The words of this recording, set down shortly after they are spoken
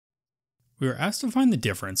We are asked to find the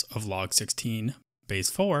difference of log 16 base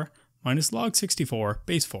 4 minus log 64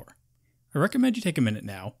 base 4. I recommend you take a minute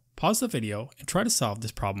now, pause the video, and try to solve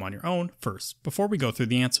this problem on your own first before we go through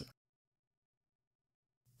the answer.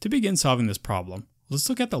 To begin solving this problem, let's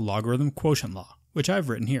look at the logarithm quotient law, which I have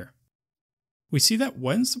written here. We see that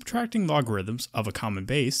when subtracting logarithms of a common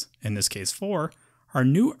base, in this case 4, our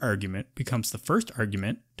new argument becomes the first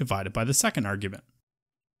argument divided by the second argument.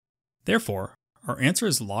 Therefore, our answer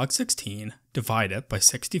is log 16 divided by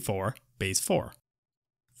 64 base 4.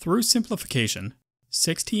 Through simplification,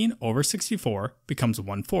 16 over 64 becomes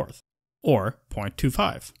 1/4, or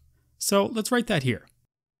 0.25. So let's write that here.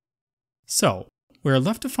 So, we are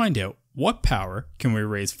left to find out what power can we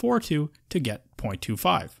raise 4 to get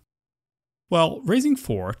 0.25. Well, raising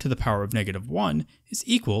 4 to the power of -1 is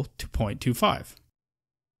equal to 0.25.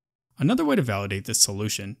 Another way to validate this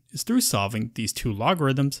solution is through solving these two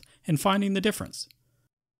logarithms and finding the difference.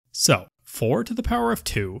 So, 4 to the power of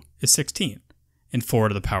 2 is 16, and 4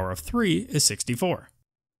 to the power of 3 is 64.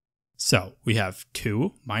 So, we have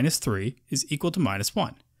 2 minus 3 is equal to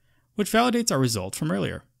 -1, which validates our result from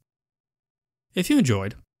earlier. If you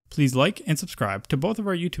enjoyed, please like and subscribe to both of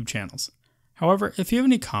our YouTube channels. However, if you have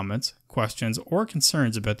any comments, questions, or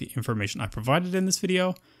concerns about the information I provided in this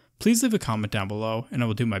video, please leave a comment down below and I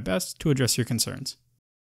will do my best to address your concerns.